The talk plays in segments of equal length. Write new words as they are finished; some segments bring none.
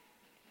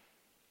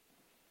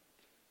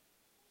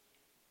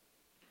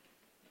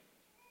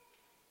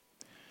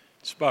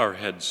Let's bow our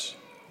heads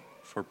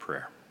for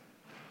prayer.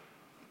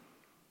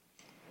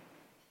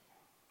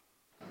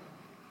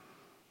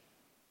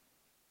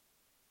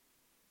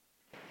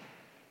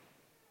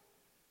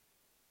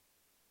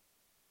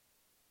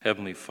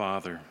 Heavenly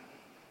Father,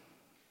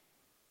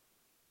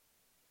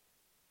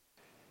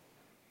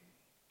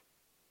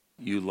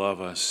 you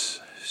love us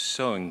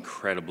so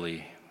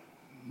incredibly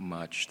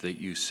much that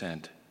you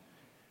sent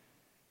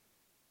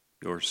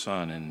your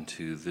Son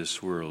into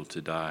this world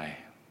to die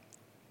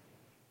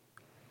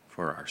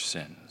for our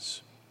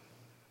sins.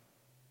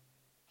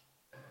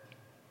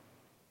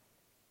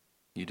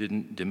 You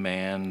didn't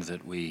demand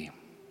that we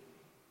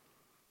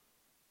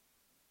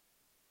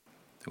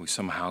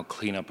somehow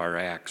clean up our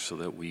acts so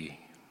that we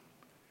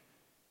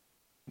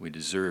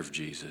deserve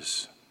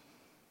Jesus.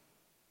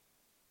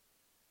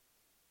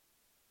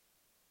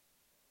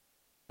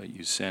 But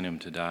you sent him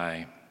to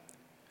die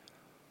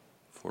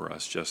for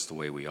us just the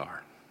way we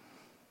are.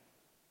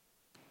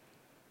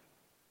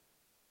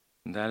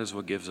 And that is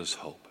what gives us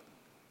hope.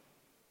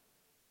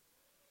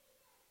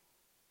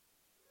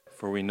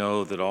 For we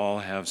know that all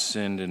have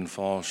sinned and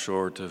fall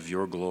short of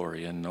your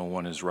glory, and no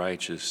one is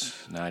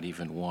righteous, not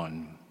even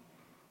one.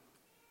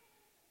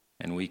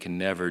 And we can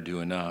never do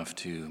enough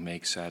to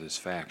make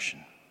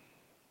satisfaction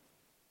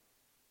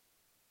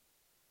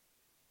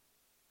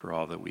for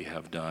all that we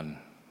have done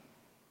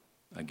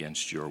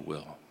against your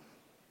will,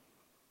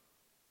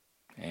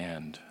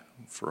 and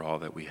for all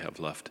that we have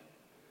left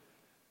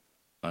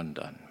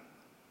undone.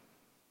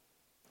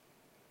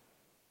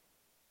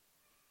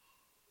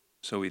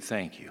 So we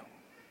thank you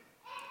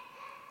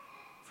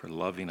for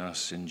loving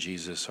us in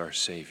Jesus our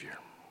Savior.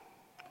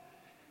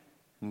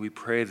 And we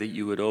pray that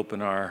you would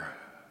open our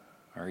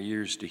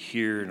ears to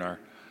hear and our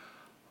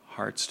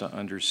hearts to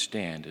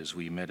understand as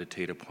we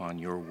meditate upon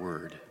your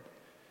word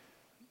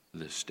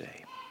this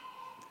day.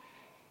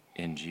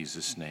 In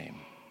Jesus' name,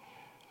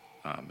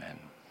 amen.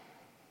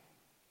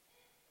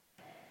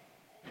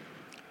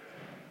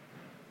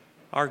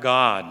 Our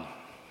God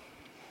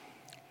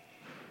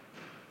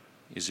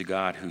is a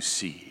God who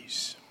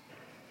sees.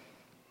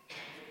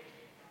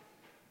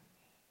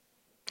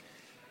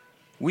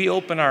 We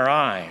open our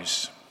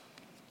eyes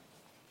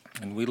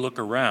and we look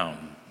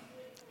around,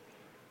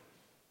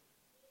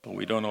 but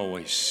we don't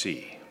always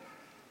see.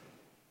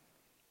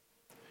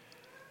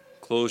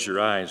 Close your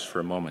eyes for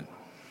a moment.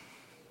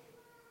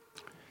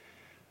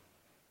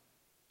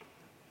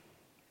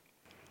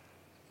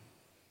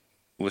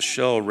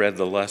 Lachelle read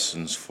the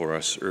lessons for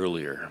us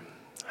earlier.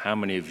 How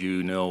many of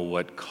you know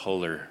what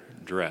color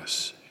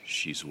dress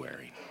she's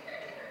wearing?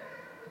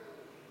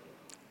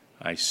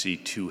 I see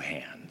 2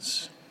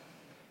 hands.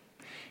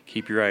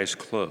 Keep your eyes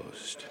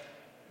closed.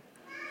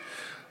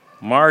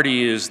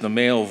 Marty is the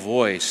male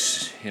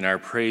voice in our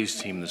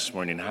praise team this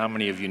morning. How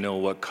many of you know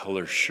what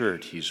color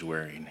shirt he's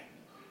wearing?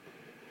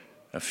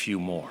 A few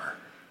more.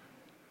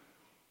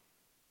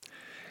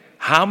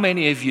 How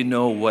many of you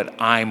know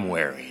what I'm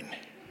wearing?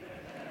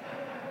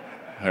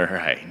 All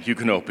right, you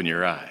can open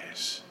your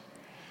eyes.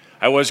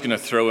 I was going to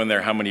throw in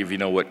there how many of you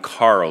know what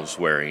Carl's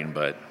wearing,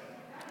 but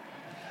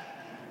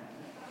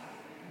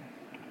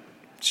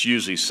it's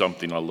usually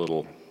something a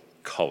little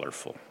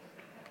colorful.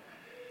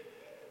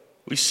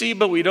 We see,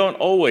 but we don't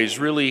always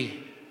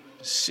really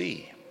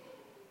see.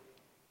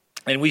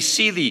 And we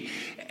see the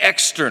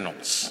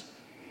externals.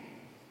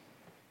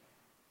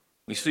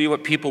 We see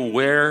what people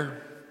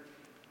wear.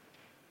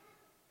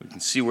 We can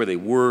see where they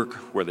work,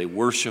 where they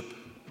worship.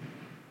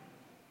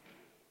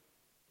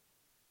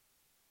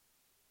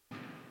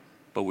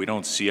 But we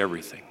don't see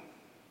everything.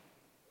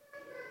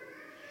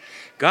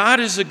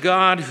 God is a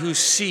God who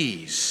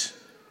sees.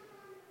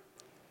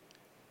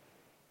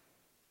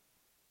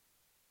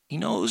 He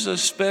knows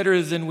us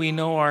better than we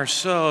know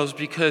ourselves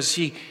because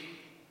he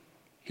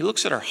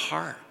looks at our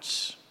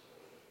hearts.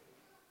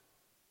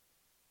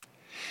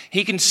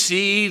 He can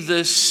see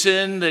the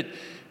sin that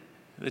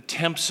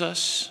tempts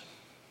us.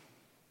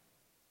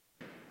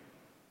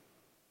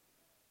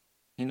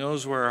 He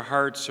knows where our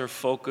hearts are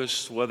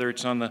focused, whether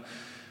it's on the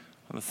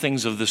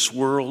things of this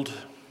world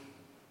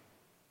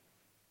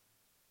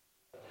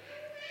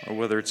or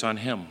whether it's on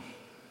him.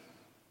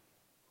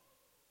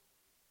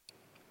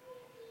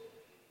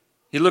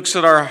 He looks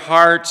at our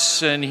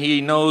hearts and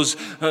he knows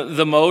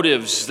the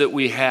motives that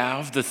we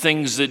have, the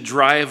things that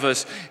drive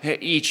us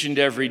each and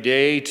every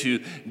day to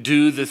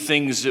do the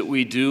things that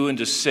we do and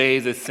to say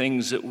the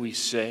things that we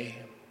say.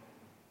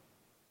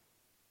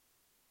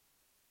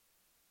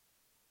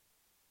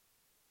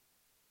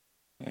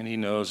 And he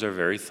knows our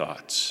very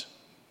thoughts.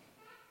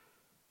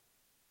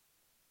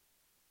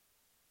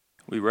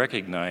 We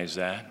recognize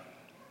that.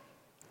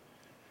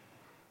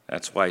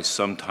 That's why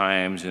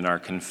sometimes in our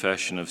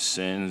confession of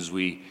sins,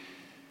 we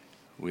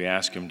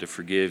ask him to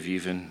forgive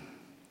even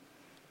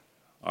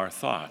our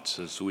thoughts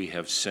as we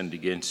have sinned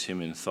against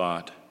him in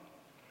thought,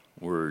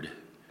 word,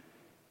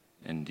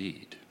 and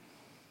deed.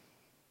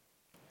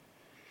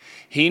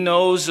 He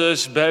knows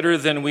us better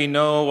than we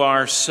know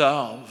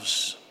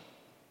ourselves.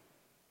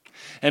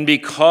 And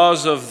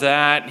because of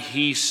that,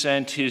 he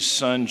sent his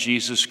Son,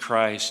 Jesus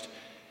Christ,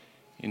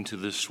 into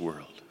this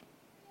world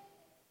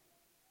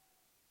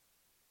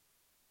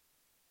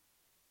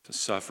to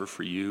suffer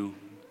for you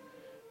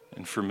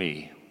and for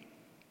me,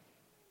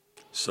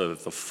 so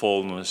that the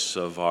fullness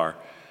of our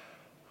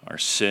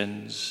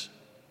sins,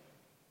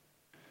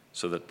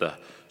 so that the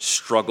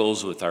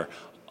struggles with our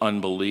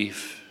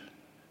unbelief,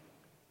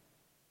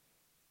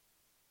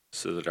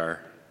 so that our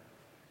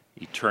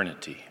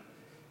eternity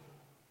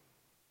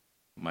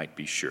might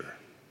be sure.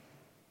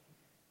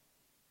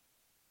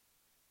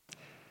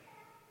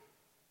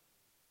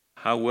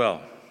 How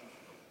well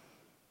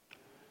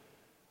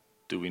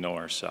do we know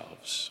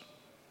ourselves?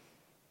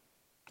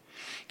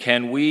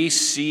 Can we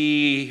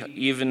see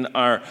even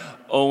our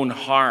own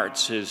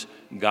hearts as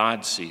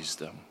God sees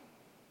them?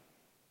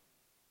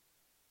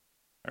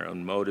 Our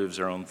own motives,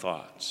 our own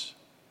thoughts.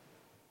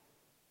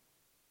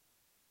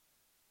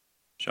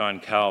 John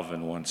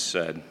Calvin once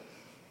said,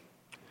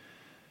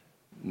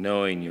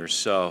 "Knowing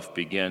yourself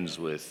begins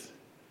with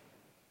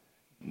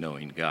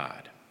knowing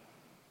God."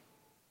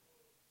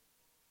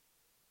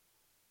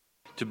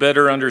 To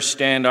better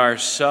understand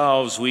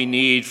ourselves, we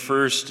need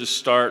first to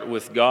start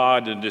with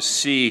God and to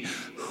see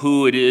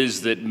who it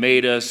is that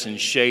made us and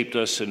shaped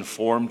us and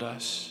formed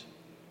us.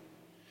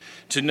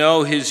 To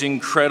know his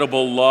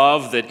incredible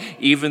love, that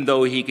even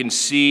though he can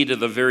see to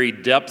the very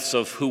depths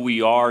of who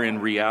we are in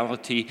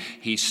reality,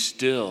 he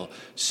still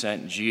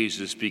sent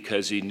Jesus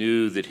because he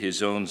knew that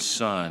his own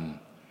Son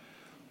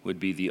would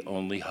be the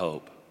only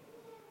hope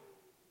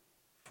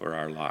for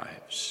our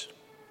lives.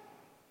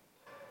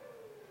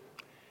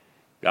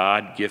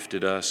 God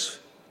gifted us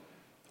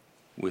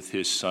with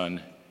his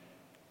Son,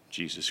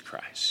 Jesus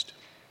Christ.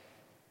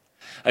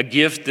 A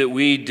gift that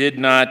we did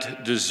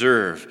not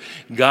deserve.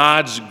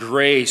 God's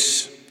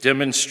grace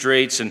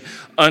demonstrates an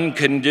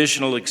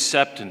unconditional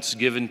acceptance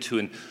given to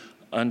an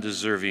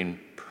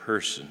undeserving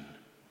person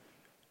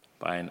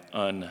by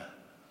an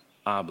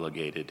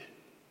unobligated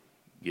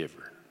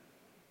giver.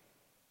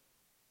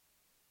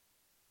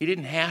 He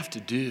didn't have to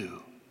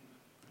do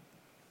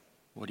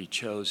what he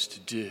chose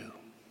to do.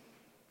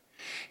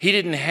 He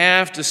didn't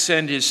have to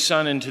send his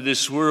Son into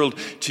this world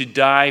to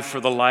die for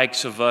the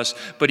likes of us,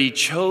 but he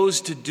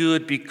chose to do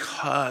it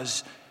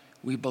because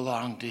we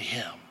belong to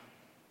him.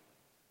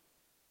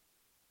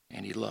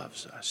 And he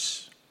loves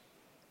us.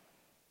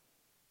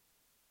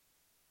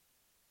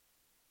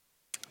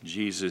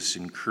 Jesus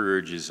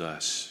encourages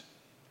us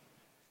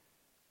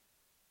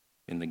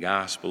in the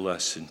gospel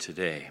lesson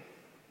today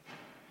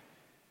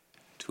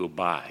to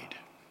abide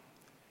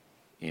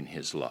in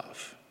his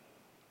love.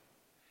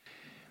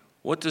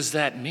 What does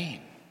that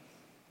mean?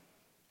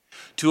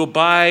 To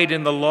abide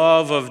in the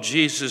love of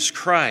Jesus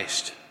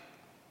Christ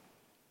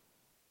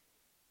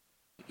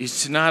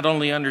is to not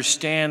only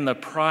understand the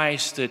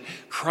price that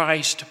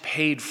Christ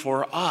paid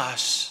for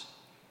us,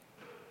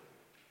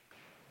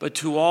 but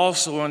to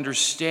also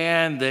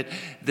understand that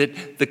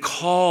the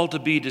call to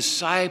be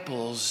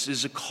disciples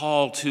is a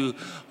call to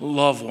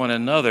love one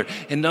another.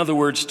 In other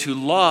words, to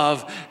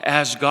love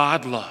as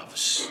God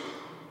loves,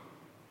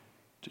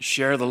 to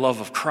share the love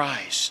of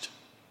Christ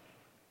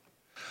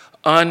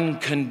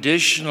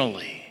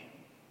unconditionally.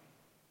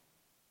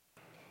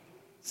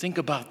 Think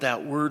about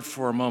that word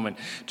for a moment.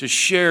 To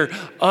share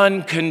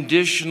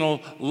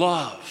unconditional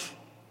love.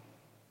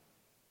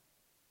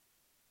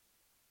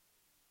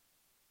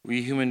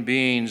 We human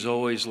beings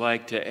always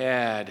like to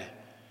add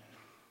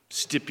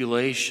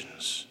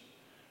stipulations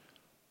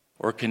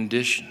or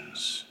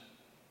conditions.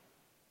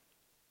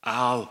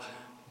 I'll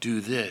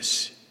do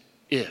this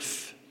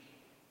if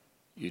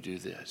you do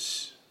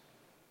this.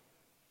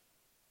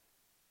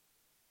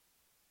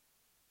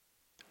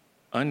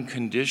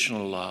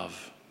 Unconditional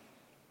love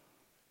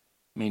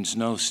means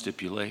no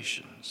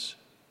stipulations.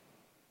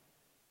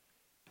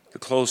 The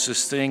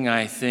closest thing,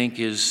 I think,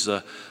 is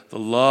the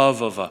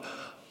love of a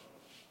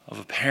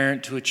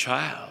parent to a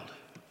child,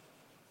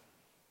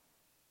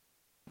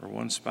 or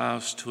one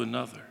spouse to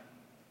another.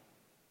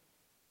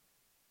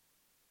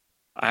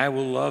 I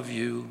will love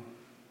you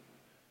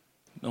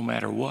no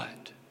matter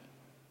what.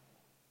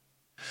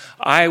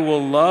 I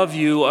will love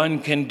you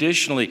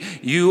unconditionally.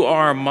 You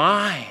are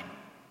mine.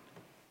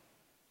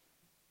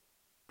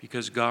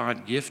 Because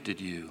God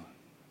gifted you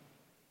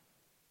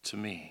to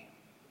me.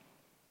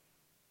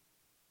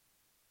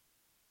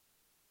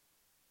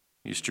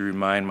 I used to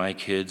remind my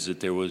kids that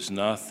there was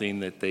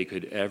nothing that they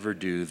could ever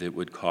do that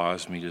would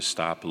cause me to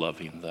stop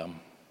loving them.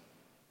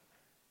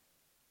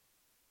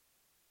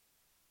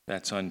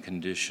 That's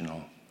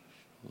unconditional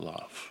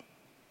love.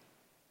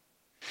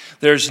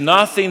 There's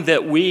nothing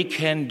that we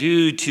can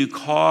do to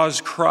cause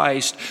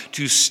Christ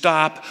to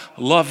stop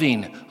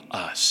loving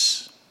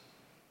us.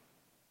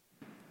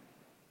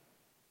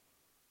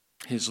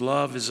 His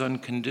love is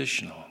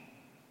unconditional.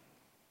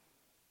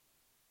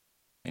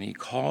 And he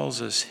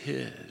calls us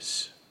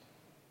his.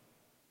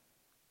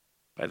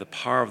 By the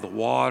power of the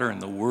water and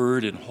the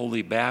word and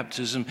holy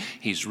baptism,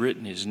 he's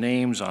written his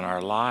names on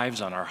our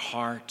lives, on our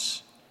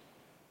hearts.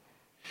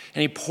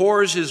 And he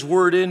pours his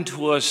word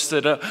into us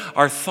that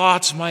our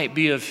thoughts might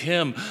be of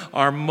him,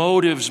 our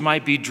motives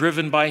might be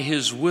driven by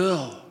his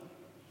will.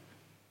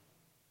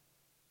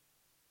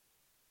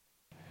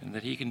 and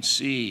that he can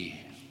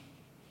see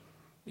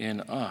in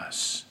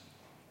us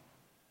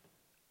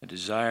a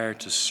desire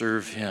to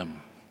serve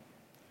him,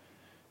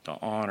 to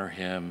honor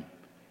him,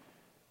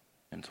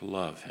 and to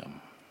love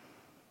him.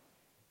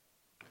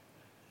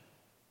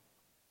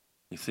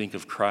 You think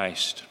of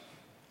Christ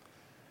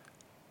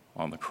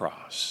on the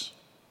cross.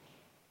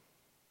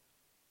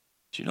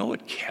 Do you know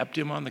what kept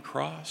him on the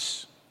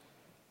cross?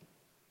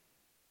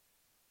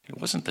 It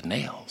wasn't the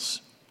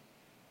nails.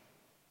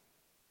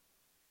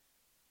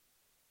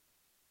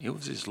 It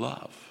was his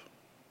love.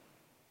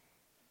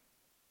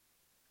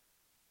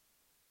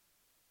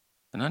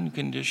 An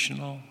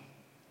unconditional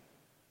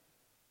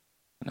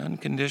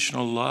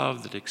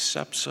love that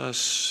accepts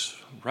us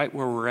right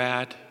where we're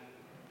at,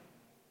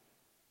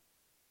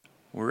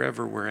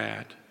 wherever we're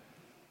at,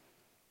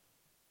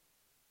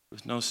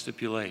 with no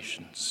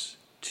stipulations,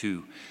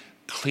 to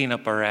clean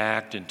up our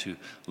act and to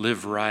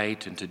live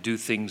right and to do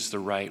things the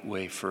right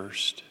way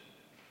first.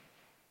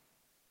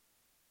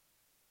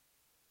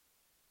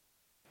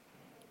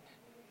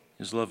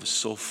 His love is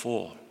so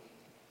full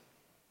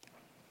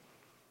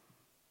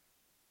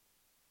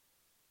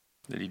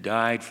that he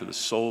died for the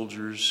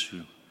soldiers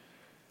who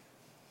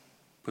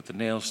put the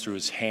nails through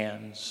his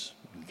hands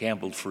and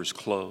gambled for his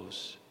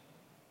clothes.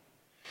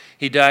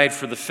 He died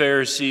for the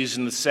Pharisees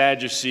and the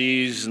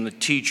Sadducees and the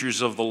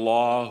teachers of the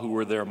law who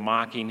were there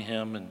mocking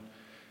him and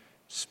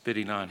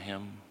spitting on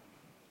him.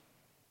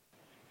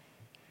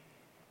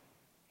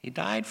 He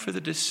died for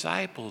the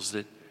disciples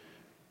that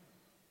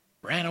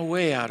ran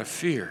away out of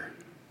fear.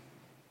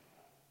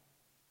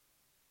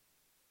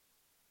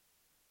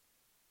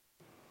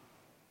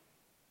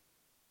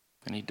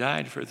 And he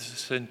died for the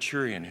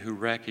centurion who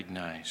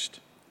recognized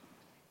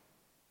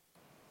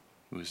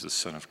he was the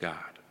Son of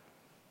God.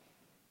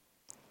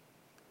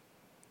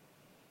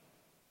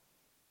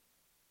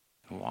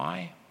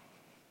 Why?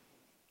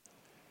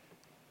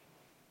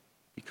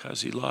 Because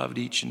he loved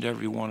each and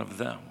every one of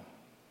them.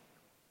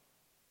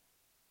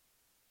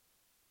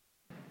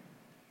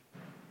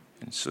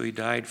 And so he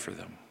died for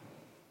them.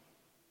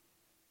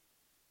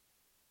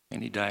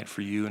 And he died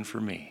for you and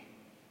for me.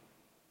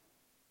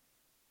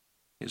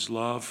 His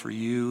love for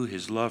you,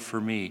 his love for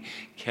me,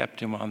 kept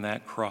him on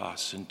that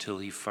cross until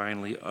he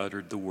finally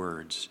uttered the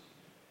words,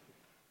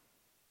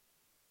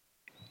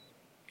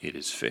 "It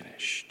is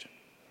finished."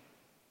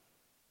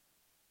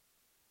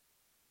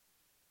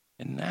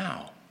 And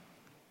now,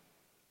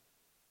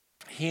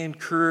 he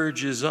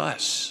encourages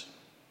us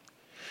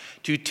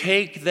to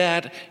take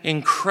that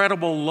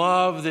incredible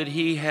love that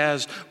he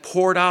has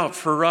poured out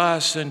for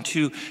us and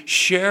to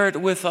share it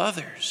with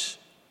others.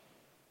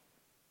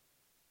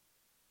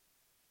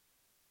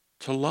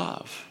 To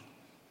love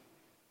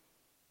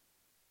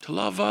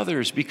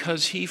others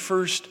because he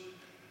first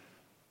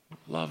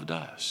loved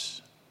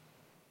us.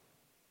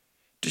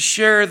 To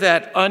share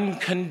that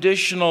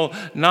unconditional,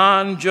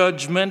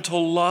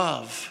 non-judgmental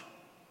love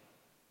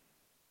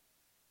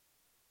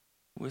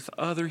with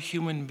other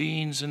human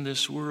beings in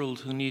this world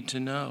who need to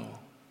know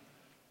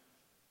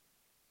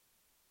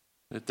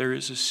that there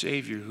is a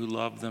Savior who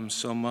loved them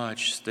so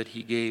much that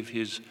he gave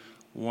his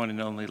one and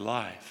only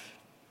life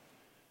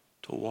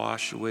to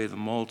wash away the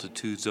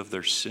multitudes of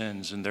their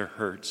sins and their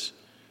hurts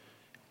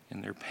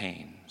and their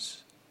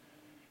pains,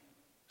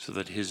 so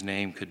that his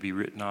name could be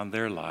written on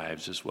their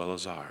lives as well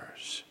as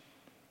ours.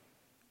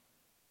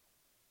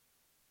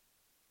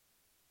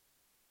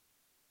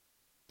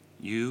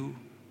 You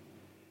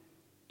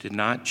did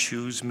not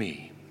choose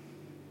me,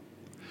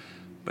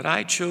 but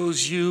I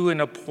chose you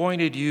and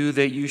appointed you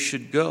that you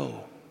should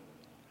go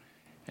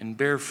and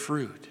bear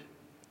fruit,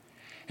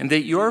 and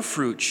that your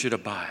fruit should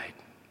abide,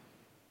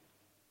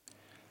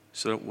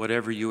 so that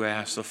whatever you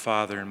ask the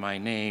Father in my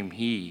name,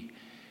 he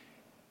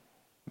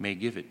may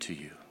give it to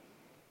you.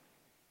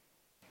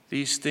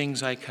 These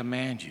things I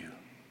command you,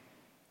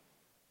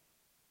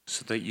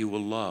 so that you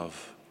will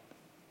love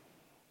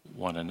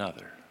one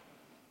another.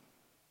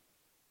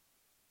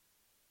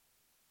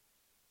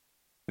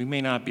 We may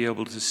not be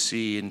able to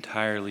see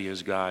entirely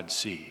as God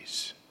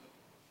sees,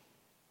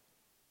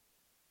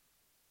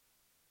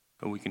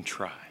 but we can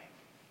try.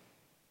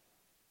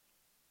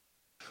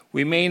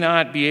 We may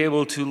not be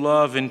able to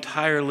love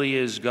entirely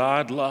as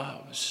God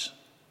loves,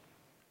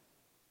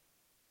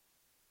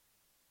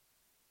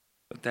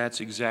 but that's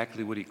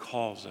exactly what he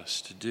calls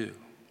us to do.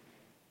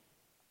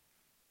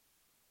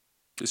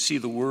 To see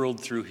the world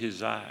through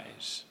his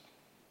eyes,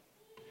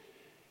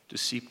 to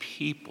see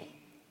people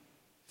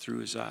through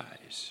his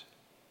eyes,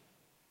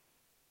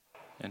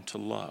 and to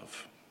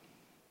love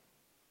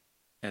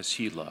as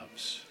he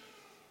loves.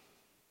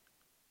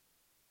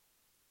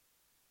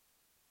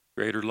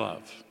 Greater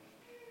love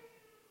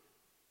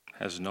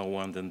has no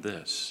one than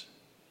this,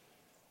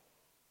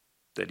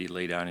 that he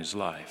laid down his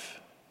life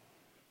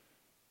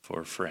for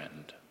a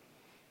friend.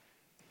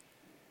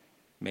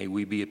 May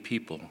we be a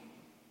people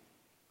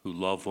who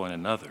love one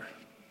another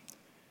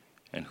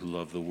and who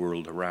love the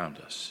world around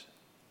us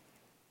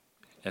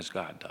as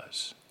God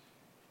does,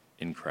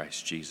 in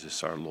Christ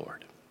Jesus our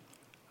Lord.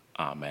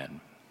 Amen.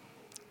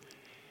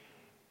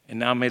 And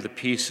now may the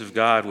peace of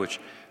God, which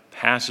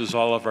passes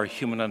all of our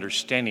human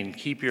understanding.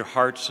 Keep your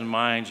hearts and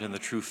minds in the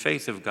true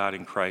faith of God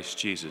in Christ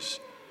Jesus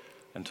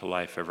unto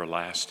life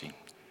everlasting.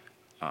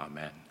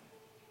 Amen.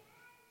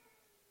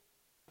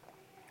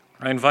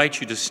 I invite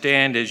you to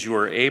stand as you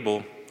are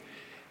able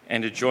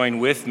and to join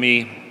with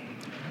me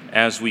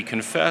as we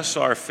confess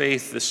our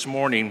faith this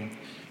morning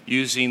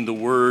using the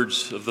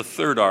words of the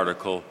third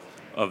article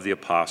of the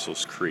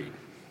Apostles' Creed.